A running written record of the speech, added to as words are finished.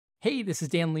Hey, this is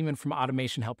Dan Lehman from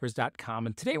automationhelpers.com,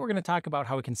 and today we're going to talk about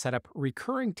how we can set up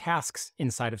recurring tasks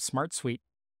inside of SmartSuite.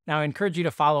 Now, I encourage you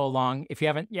to follow along. If you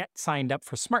haven't yet signed up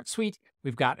for SmartSuite,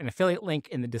 we've got an affiliate link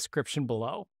in the description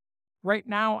below. Right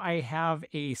now, I have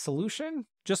a solution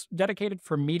just dedicated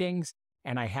for meetings,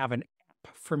 and I have an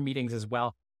app for meetings as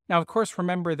well. Now, of course,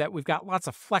 remember that we've got lots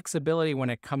of flexibility when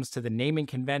it comes to the naming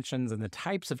conventions and the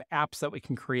types of apps that we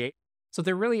can create. So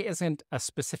there really isn't a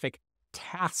specific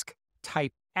task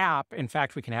type app. In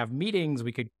fact, we can have meetings.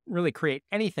 We could really create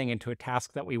anything into a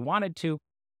task that we wanted to,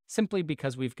 simply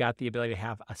because we've got the ability to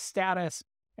have a status,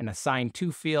 an assigned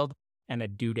to field, and a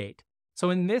due date. So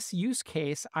in this use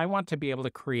case, I want to be able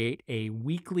to create a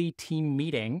weekly team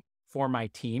meeting for my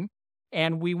team.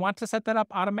 And we want to set that up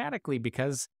automatically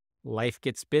because life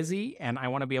gets busy and I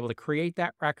want to be able to create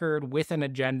that record with an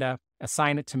agenda,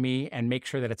 assign it to me, and make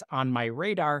sure that it's on my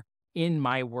radar in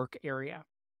my work area.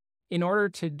 In order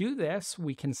to do this,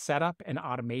 we can set up an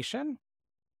automation.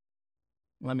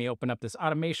 Let me open up this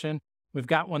automation. We've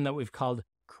got one that we've called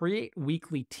Create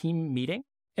Weekly Team Meeting,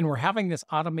 and we're having this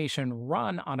automation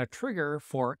run on a trigger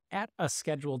for at a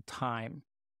scheduled time.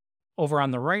 Over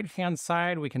on the right-hand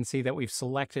side, we can see that we've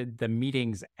selected the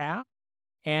Meetings app,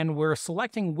 and we're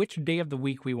selecting which day of the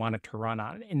week we want it to run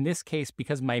on. In this case,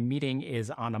 because my meeting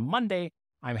is on a Monday,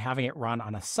 I'm having it run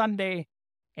on a Sunday,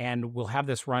 and we'll have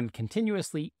this run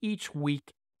continuously each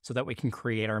week so that we can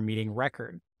create our meeting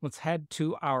record. Let's head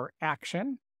to our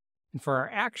action. And for our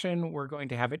action, we're going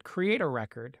to have it create a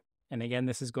record. And again,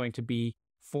 this is going to be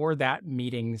for that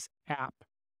meetings app.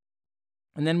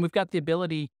 And then we've got the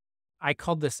ability, I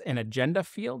called this an agenda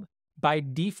field. By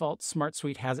default,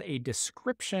 SmartSuite has a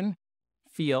description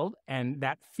field, and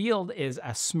that field is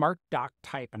a Smart Doc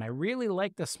type. And I really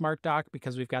like the Smart Doc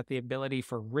because we've got the ability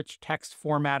for rich text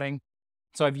formatting.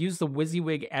 So I've used the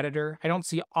WYSIWYG editor. I don't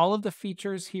see all of the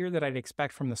features here that I'd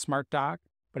expect from the Smart Doc,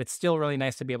 but it's still really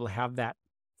nice to be able to have that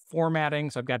formatting.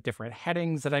 So I've got different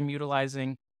headings that I'm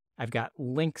utilizing. I've got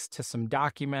links to some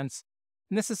documents.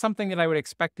 And this is something that I would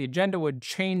expect the agenda would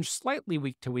change slightly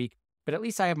week to week, but at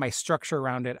least I have my structure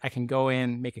around it. I can go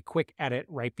in, make a quick edit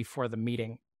right before the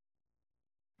meeting.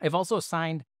 I've also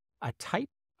assigned a type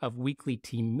of weekly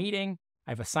team meeting.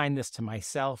 I've assigned this to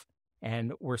myself.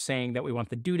 And we're saying that we want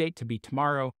the due date to be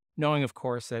tomorrow, knowing, of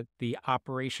course, that the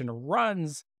operation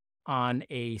runs on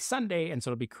a Sunday, and so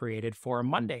it'll be created for a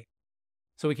Monday.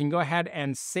 So we can go ahead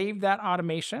and save that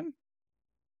automation.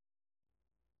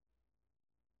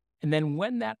 And then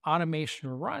when that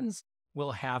automation runs,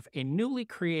 we'll have a newly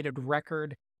created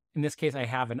record. In this case, I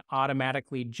have an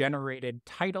automatically generated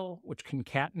title, which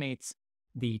concatenates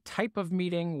the type of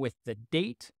meeting with the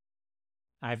date.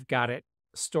 I've got it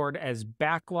stored as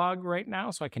backlog right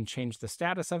now, so I can change the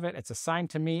status of it. It's assigned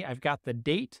to me. I've got the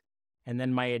date, and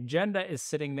then my agenda is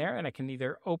sitting there, and I can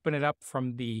either open it up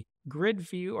from the grid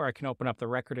view or I can open up the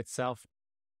record itself.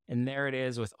 And there it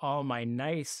is with all my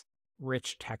nice,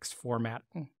 rich text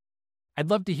formatting. I'd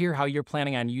love to hear how you're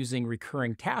planning on using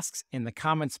recurring tasks in the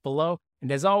comments below. And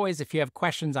as always, if you have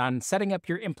questions on setting up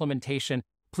your implementation,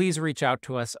 please reach out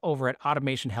to us over at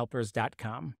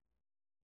automationhelpers.com.